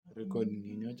Record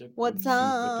nini? Acha What's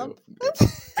nipate up? off.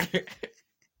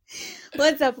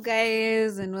 What's up,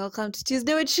 guys? And welcome to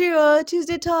Tuesday with Shiro,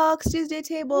 Tuesday Talks, Tuesday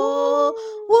Table.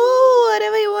 Woo!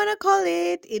 Whatever you want to call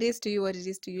it. It is to you what it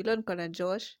is to you. Learn kona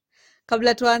Josh.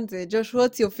 Kabla tuanze, Josh,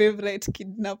 what's your favorite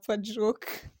kidnapper joke?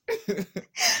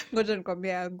 Ngoja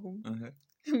nikwambie yangu. Uh-huh.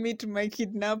 Meet my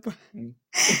kidnapper. Mm.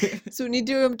 So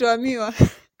niti huyo mtu wa miwa.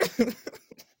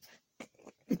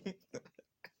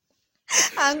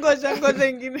 Ngoja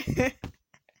ingine.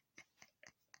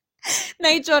 Na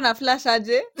hicho na flash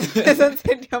aje.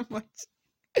 Sasa much.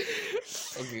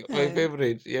 Okay, my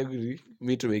favorite yangu ni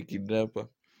Meet My Kidnapper.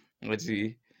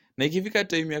 Ati na ikifika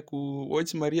time ya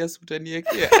kuwatch Maria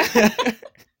Sutaniekea.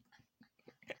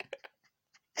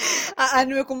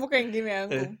 Nimekumbuka ingine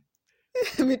yangu.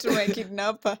 Meet my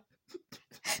kidnapper.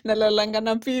 Nalalanga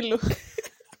na pilo.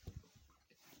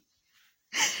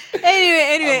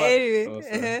 Anyway.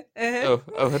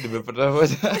 Hapa nimepata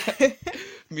moja.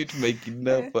 Meet My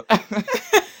Kidnapper.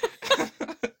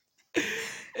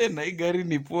 Na hii gari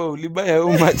ni poa, ulibaya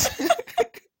how much?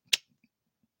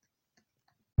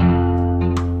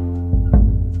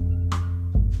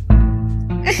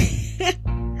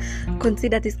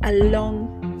 Consider this a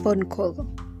long phone call.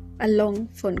 A long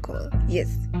phone call. Yes,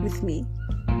 with me.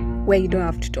 Where you don't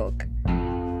have to talk.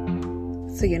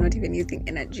 So you're not even using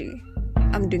energy.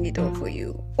 I'm doing it all for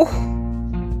you.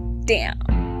 Oh, damn.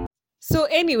 So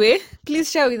anyway, please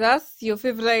share with us your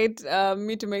favorite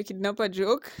Meet My Kidnapper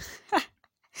joke.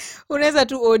 Unaweza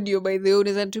tu audio, by the way.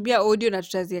 Unaweza nitumia audio na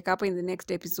tutaziweka hapa in the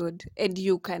next episode. And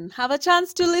you can have a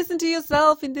chance to listen to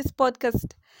yourself in this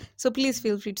podcast. So please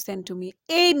feel free to send to me.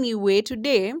 Anyway,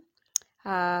 today,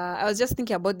 I was just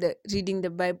thinking about reading the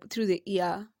Bible through the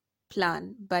ear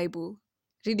plan.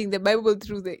 Reading the Bible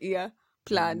through the ear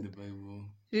plan.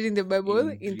 Reading the Bible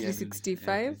in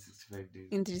 365.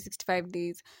 In 365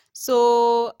 days.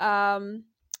 So,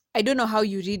 I don't know how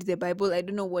you read the Bible. I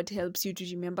don't know what helps you to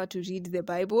remember to read the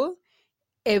Bible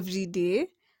every day.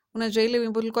 Unajua ile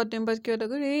wimbo tulikuwa tunaimba tukiwa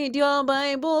wadogo, read your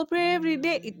Bible, pray every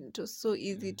day. It was so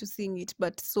easy to sing it,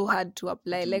 but so hard to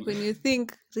apply. Like when you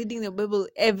think reading the Bible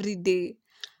every day,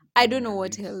 I don't know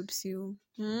what helps you.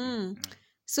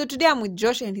 So today I'm with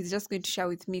Josh and he's just going to share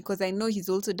with me because I know he's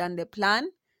also done the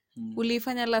plan.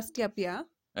 Uliifanya last year pia?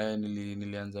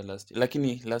 Nilianza last year.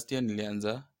 Lakini last year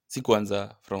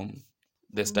sikuanza from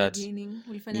the start.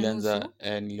 Nilianza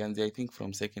I think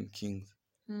from 2 Kings.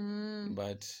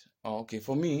 But okay,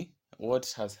 for me,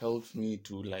 what has helped me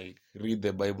to like read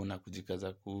the Bible na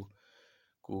kujikaza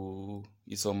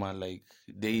kuisoma like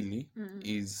daily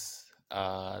is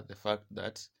the fact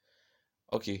that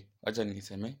okay, acha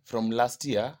niseme from last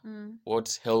year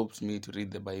what helped me to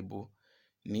read the Bible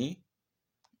ni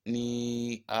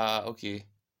okay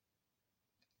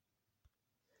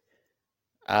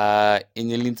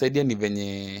yenye linisaidia ni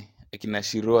venye akina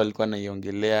Shiro alikuwa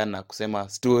anaiongelea na kusema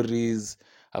stories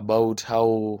about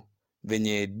how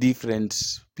venye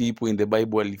different people in the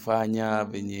Bible walifanya,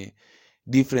 venye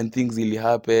different things ili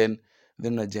happen,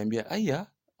 then unajiambia aya,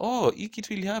 hii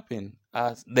kitu ili happen.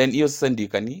 Then hiyo sasa ndio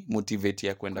ikani motivate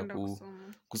ya kwenda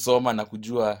kusoma na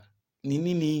kujua ni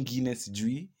nini ingine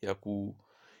sijui ya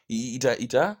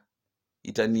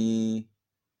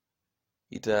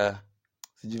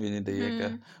sijui venye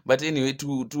ndaiweka. But anyway,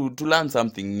 to learn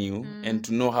something new and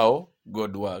to know how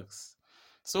God works.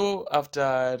 So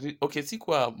after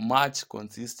sikuwa much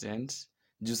consistent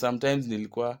juu sometimes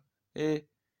nilikuwa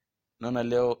naona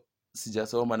leo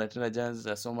sijasoma na tena jana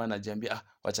sitasoma, najiambia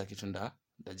wacha kitu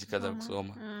ndajikaza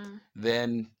kusoma.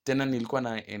 Then tena nilikuwa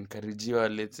na encouragewa,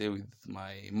 let's say with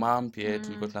my mom pia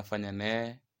tulikuwa tunafanya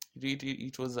naye.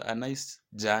 It was a nice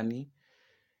journey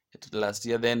last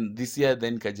year. Then this year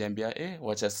then kajiambia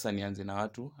wacha sasa nianze na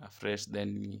watu afresh,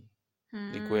 then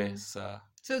nikwe sasa.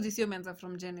 So this year umeanza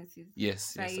from Genesis?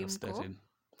 Yes, I started.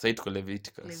 Sasa tuko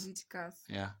Leviticus.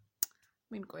 Yeah.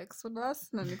 Mimi niko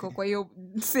Exodus na niko kwa hiyo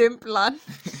same plan.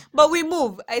 But we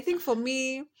move. I think for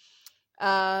me,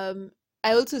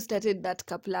 I also started that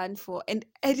plan and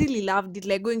I really loved it,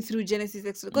 like going through Genesis,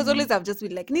 Exodus, because always I've just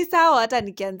been like, ni sawa hata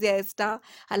nikianzia Esther,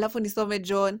 halafu nisome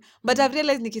John, but I've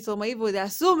realized nikisoma hivyo, there are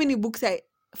so many books I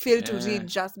fail to read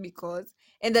just because,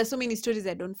 and there's so many stories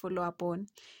I don't follow up on.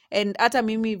 And hata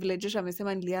mimi vile Josh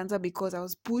amesema nilianza because I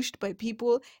was pushed by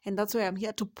people, and that's why I'm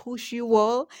here to push you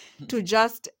all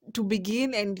to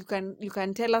begin. And you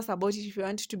can tell us about it if you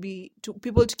want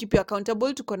people to keep you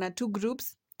accountable. To connect two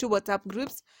WhatsApp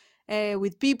groups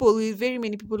with very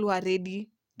many people who are ready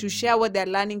to share what they're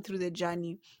learning through the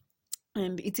journey.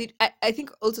 And I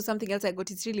think also something else I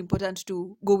got, it's really important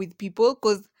to go with people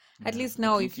because at Yeah, least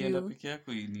now but if ukienda you peke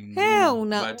yako ni hey, ngumu,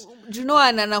 but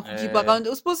na kukeep account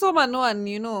usiposoma no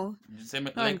one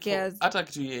tuseme no one like for cares. hata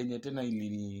kitu yenye tena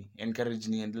ilini encourage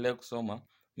niendelee kusoma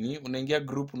ni unaingia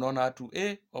group unaona watu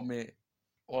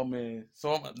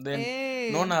wamesoma then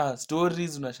unaona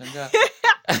stories unashangaa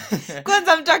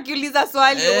Kwanza mtu akiuliza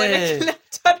swali uone kila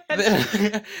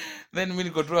mtu then mi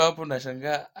niko tu hapo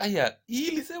nashangaa aya hii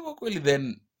ilisema kweli,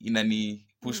 then inani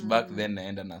push back, then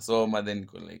naenda nasoma, then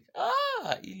niko like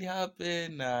ili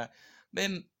happen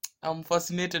then I'm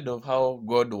fascinated of how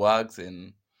God works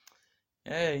and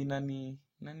inani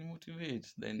motivate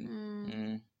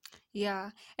then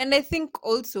yeah. And I think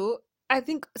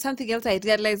something else I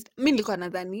realized, mi nilikuwa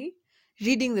nadhani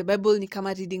reading the Bible ni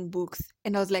kama reading books,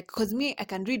 and I was like, cause me I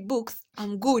can read books,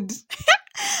 I'm good.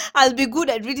 I'll be good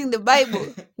at reading the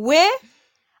Bible. Where?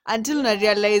 Until I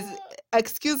realize,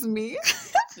 excuse me,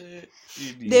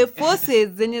 the forces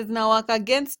zenye zina work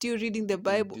against you reading the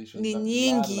Bible ni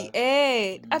nyingi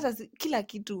hata kila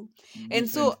kitu. And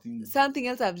so something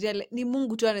else I've realized ni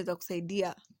Mungu tu anaweza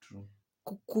kusaidia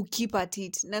keep at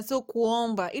it, na so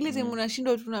kuomba ile time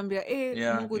unashindwa tu naambia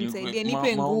Mungu nisaidie,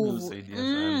 nipe nguvu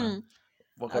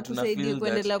wakati una akusaidie feel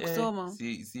kuendelea that kusoma.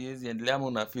 siwezi endelea, ama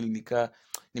una feel nika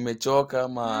nimechoka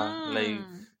ama like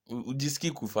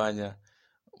ujisikii kufanya.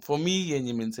 For me yenye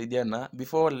imenisaidia na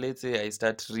before let's say I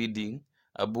start reading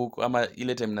a book ama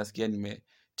ile time nasikia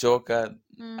nimechoka,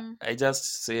 I just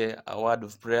say a word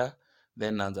of prayer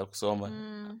then naanza kusoma.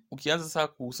 Ukianza saa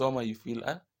kusoma you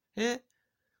feel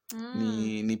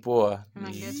ni poa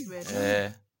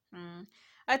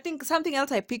I think something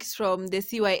else I picked from the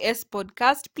CYS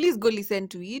podcast, please go listen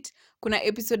to it. Kuna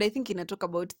episode I think talk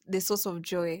about the source of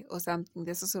joy or something,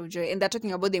 the source of joy, and they're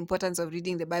talking about the importance of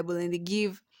reading the Bible, and they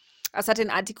give a certain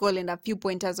article and a few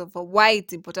pointers of why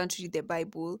it's important to read the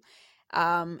Bible.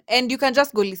 And you can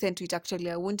just go listen to it. Actually,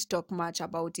 I won't talk much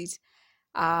about it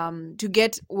to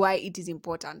get why it is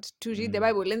important to read the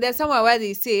Bible. And there's somewhere where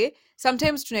they say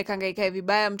sometimes tunakangaika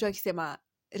vibaya mtu akisema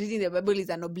reading the Bible is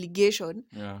an obligation,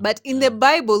 but in the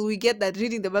Bible we get that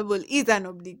reading the Bible is an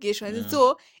obligation. And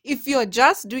so if you're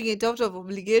just doing it out of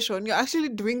obligation, you're actually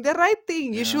doing the right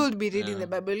thing. You should be reading the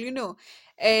Bible,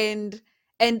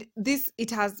 and this,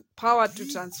 it has power to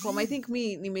transform. I think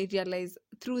me may realize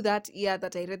through that year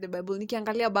that I read the Bible,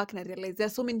 nikiangalia back na realize there are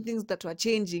so many things that were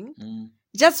changing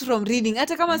just from reading.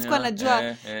 Hata kama sikuwa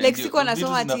najua like sikuwa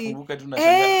nasoma ati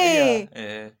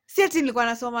si ati nilikuwa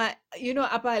nasoma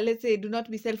hapa let's say do not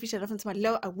be selfish, alafu nasema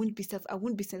leo I won't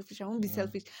be selfish,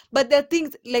 but there are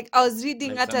things like I was reading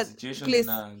like hata place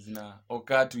zina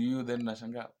occur to you, then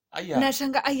nashanga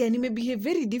nimebehave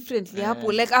very differently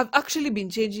hapo, like I've actually been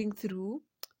changing through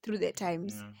the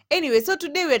times. Anyway, so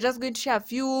today we're just going to share a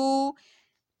few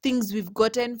things we've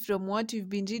gotten from what we've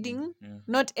been reading.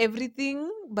 Not everything,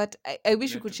 but I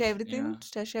wish we could share everything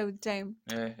to share with time.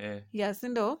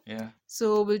 Sindo?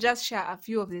 So we'll just share a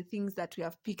few of the things that we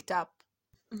have picked up.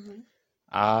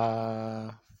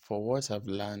 For what I've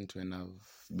learned when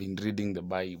I've been reading the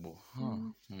Bible.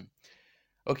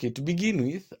 Okay, to begin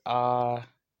with,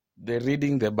 the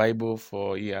reading the Bible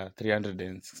for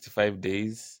 365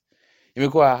 days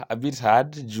imekuwa a bit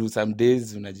hard juu some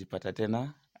days unajipata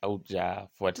tena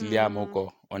haujafuatilia ama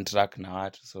uko on track na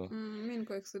watu, so mi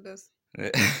niko Exodus.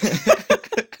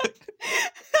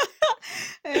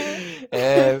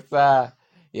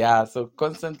 So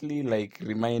constantly like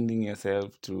reminding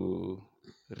yourself to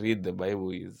read the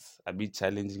Bible is a bit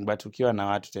challenging, but ukiwa na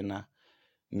watu tena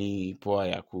ni poa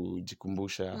ya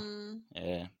kujikumbusha.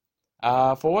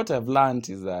 For what I've learned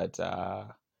is that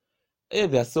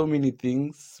there are so many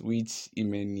things which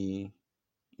imeni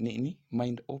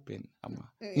mind open ama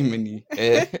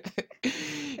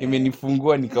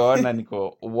imenifungua nikaona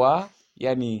niko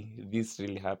yani this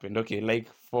really happened. Okay, like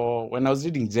for when I was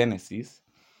reading Genesis,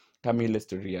 kama ile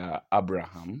story ya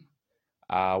Abraham,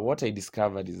 what I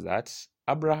discovered is that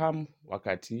Abraham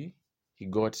wakati he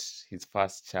got his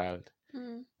first child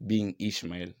being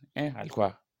Ishmael,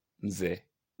 alikuwa mzee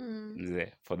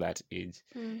for that age,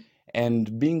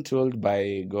 and being told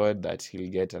by God that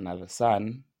he'll get another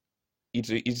son,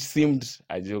 it seemed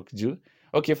a joke juu.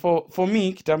 Okay, for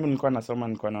me kitambo nilikuwa nasoma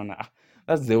nilikuwa naona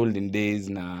that's the olden days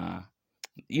na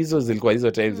hizo zilikuwa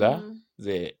hizo times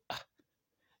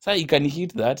so ikani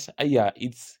hit that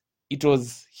it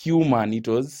was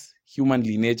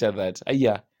humanly nature that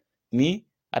ni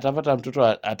atapata mtoto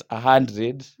at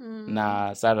 100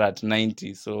 na Sarah at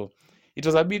 90, so it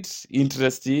was a bit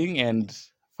interesting and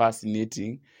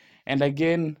fascinating. And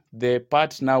again, the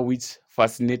part now which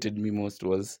fascinated me most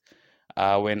was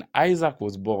when Isaac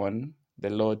was born, the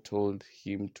Lord told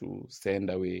him to send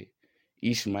away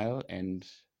Ishmael and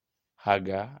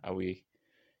Hagar away.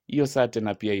 hiyo saa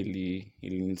tena pia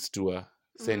ilinistua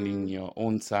sending your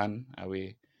own son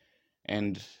away,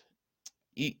 and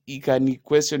ikani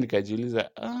question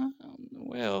ikajiuliza,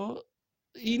 well,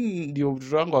 hii ndio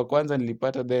mtoto wangu wa kwanza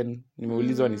nilipata, then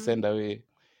nimeulizwa ni send away.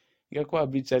 Ikakuwa a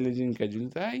bit challenging,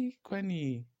 nikajiuliza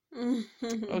kwani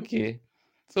okay.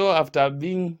 So after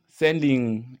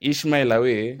sending Ishmael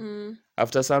away,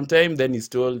 after some time, then he's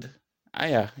told,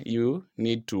 you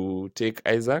need to take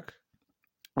Isaac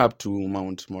up to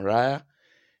Mount Moriah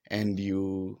and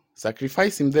you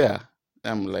sacrifice him there.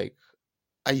 I'm like,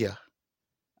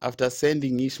 after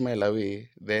sending Ishmael away,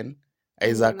 then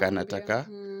Isaac anataka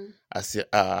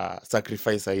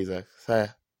sacrifice Isaac.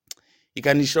 Saya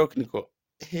ikanishock, niko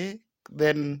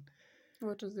then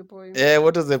what was the point?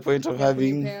 What was the point of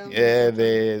having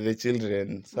the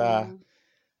children?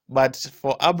 But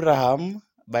for Abraham,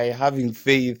 by having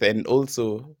faith and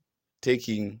also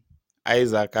taking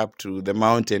Isaac up to the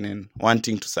mountain and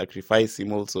wanting to sacrifice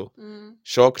him also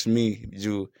shocked me.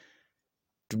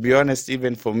 To be honest,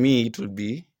 even for me, it would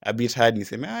be a bit hard.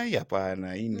 Niseme,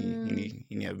 hapana,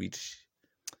 ini a bit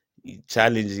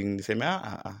challenging. Niseme,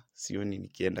 sioni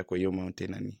nikienda kwa hiyo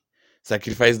mountain ani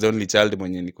sacrifice the only child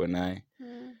mwenye niko naye.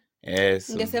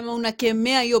 So ningesema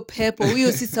unakemea hiyo pepo,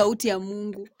 huyo si sauti ya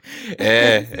Mungu.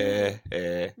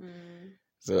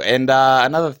 So and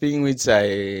another thing which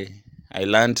I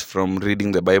learned from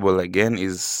reading the Bible again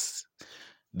is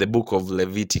the book of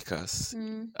Leviticus,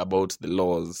 about the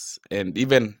laws, and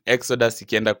even Exodus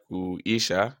ikienda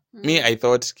kuisha. Me, I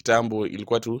thought kitambo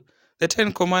ilikuwa tu the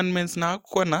 10 commandments na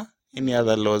hakuwa na any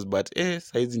other laws, but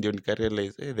saizi ndio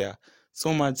nikarealize there are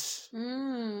so much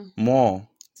more.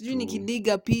 Sijui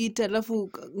nikidiga pita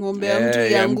alafu ng'ombe ya mtu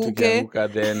ianguke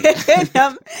then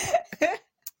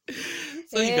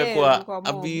so ikakuwa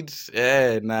a bit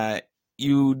na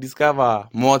you discover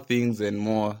more things and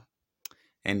more,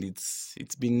 and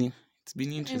it's been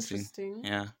interesting.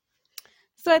 Yeah.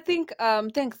 So I think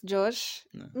thanks Josh.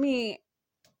 Me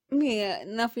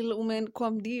na feel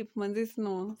umekuwa deep manzi,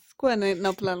 no sikuwa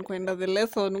na plan kwenda the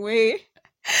lesson way.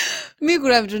 Mi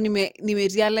kuna vitu nime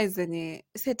realize zenye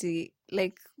seti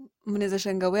like mnaweza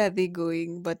shanga where are they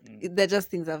going, but they're just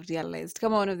things I've realized.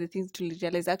 Kama one of the things to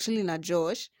realize actually na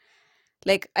Josh,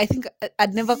 like I think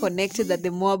I'd never connected that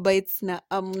the Moabites na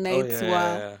Ammonites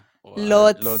were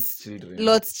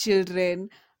Lot's children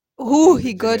who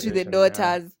he got with the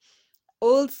daughters.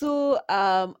 Also,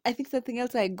 I think something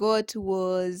else I got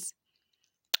was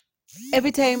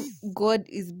every time God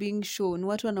is being shown,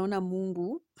 watu wanaona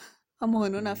Mungu ama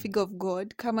wanaona figure of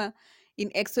God. Kama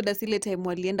in Exodus ile time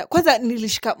walienda, kwanza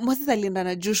nilishika Moses alienda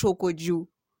na Joshua huko juu.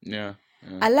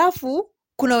 Alafu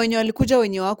kuna wenye walikuja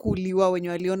wenye wakuuliwa, wenye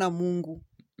waliona Mungu,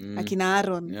 akina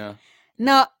Aaron.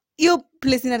 Now hiyo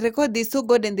place ina record they saw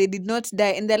God and they did not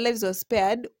die and their lives were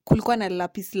spared. Kulikuwa na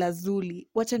lapis lazuli.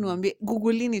 Wacha niwaambie,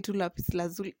 googleini tu lapis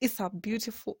lazuli. It's a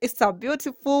beautiful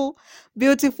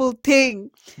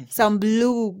thing. Some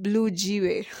blue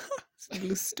jiwe.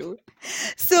 Blue stone.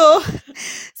 So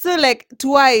like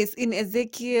twice in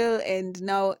Ezekiel and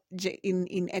now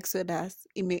in Exodus,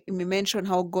 it may mention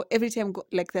how God, every time God,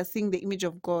 like they're seeing the image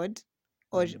of God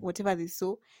or whatever they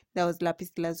saw, there was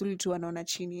lapis lazuli tu wanaona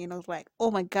chini, and I was like,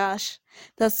 oh my gosh,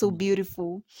 that's so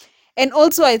beautiful. And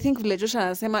also I think vile Joshua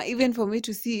anasema, even for me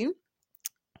to see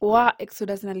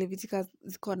Exodus na Leviticus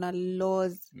ziko na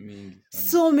laws mingi,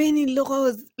 so many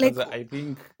laws, like I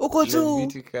think uko tu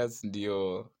Leviticus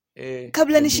ndio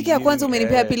kabla nishike ya kwanza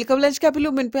umenipea pili, kabla nishike pili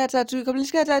umenipea tatu, kabla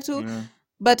nishike tatu.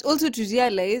 But also to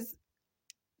realize,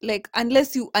 like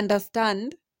unless you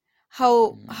understand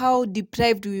how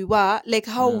deprived we were, like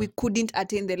how we couldn't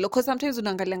attain the law, because sometimes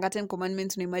unaangalianga 10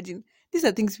 commandments and imagine these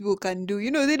are things people can do,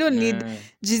 you know, they don't need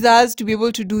Jesus to be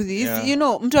able to do this. You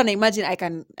know, mtu ana imagine I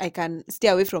can stay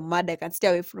away from murder, I can stay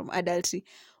away from adultery.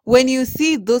 When you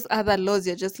see those other laws,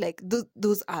 you're just like,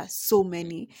 those are so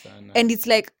many. And it's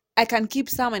like I can keep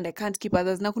some and I can't keep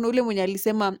others. Na kuna ule mwenye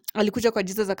alisema, alikuja kwa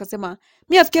Jesus akasema,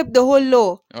 me have kept the whole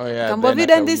law. Have you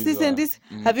done this and this?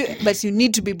 Have you? But you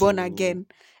need to be born again.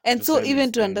 And so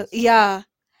even to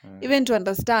even to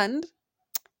understand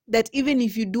that even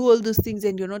if you do all those things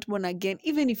and you're not born again,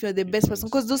 even if you're the best person,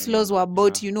 because those laws were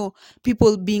about, you know,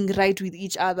 people being right with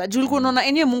each other. Julikuwa unaona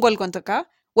enyewe Mungu alikuwa anataka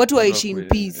watu waishi in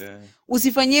peace.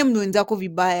 Usifanyie mtu wenzako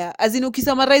vibaya. As in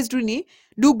ukisummarize tu ni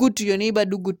do good to your neighbor,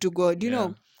 do good to God, you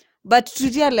know. But to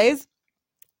realize,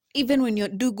 even when you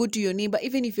do good to your neighbor,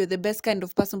 even if you're the best kind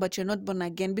of person but you're not born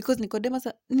again, because Nicodemus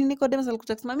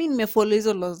alikuja kusema mimi nimefollow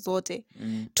hizo laws zote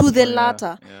to the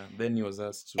latter. Then he was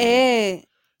asked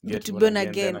to born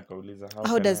again.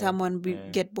 How does someone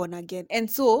get born again? And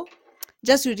so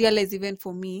just to realize, even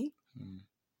for me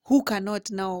who cannot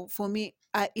now, for me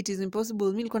it is impossible.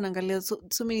 Mi nilikuwa naangalia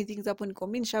so many things hapo, niko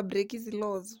mi nisha break hizi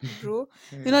laws bro.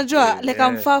 Unajua like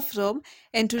I'm far from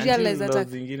and to realize that laws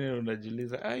zingine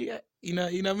unajiuliza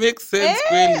ina make sense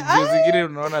kweli, juu zingine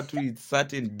unaona tu it's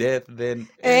certain death, then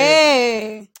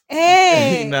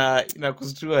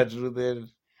inakustua tu, then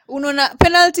unaona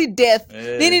penalty death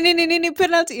nini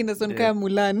penalty inasonekana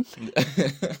Mulan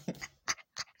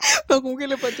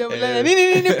nakumkele pacha Mulan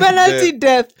nini penalty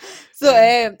death. So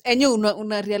enyewe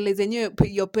una realize enyewe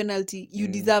your penalty you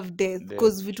deserve death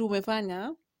because vitu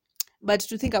umefanya. But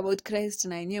to think about Christ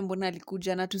na enyewe mbona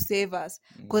alikuja na to save us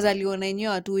because aliona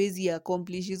enyewe hatuwezi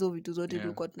accomplish hizo vitu zote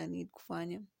tulikuwa tuna need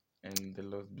kufanya. And the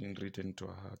laws being written to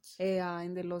our hearts.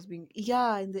 And the laws being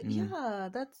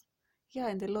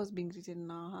and the laws being written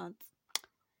in our hearts.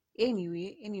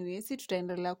 Anyway, si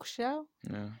tutaendelea kushare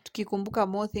tukikumbuka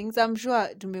more things. I'm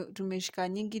sure tumeshika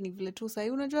nyingi, ni vile tu sahi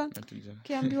unajua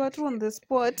kiambiwa tu on the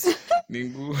spot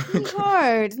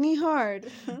ni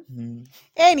hard.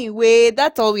 Anyway,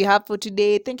 that's all we have for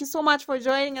today. Thank you so much for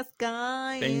joining us,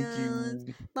 guys.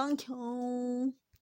 Thank you.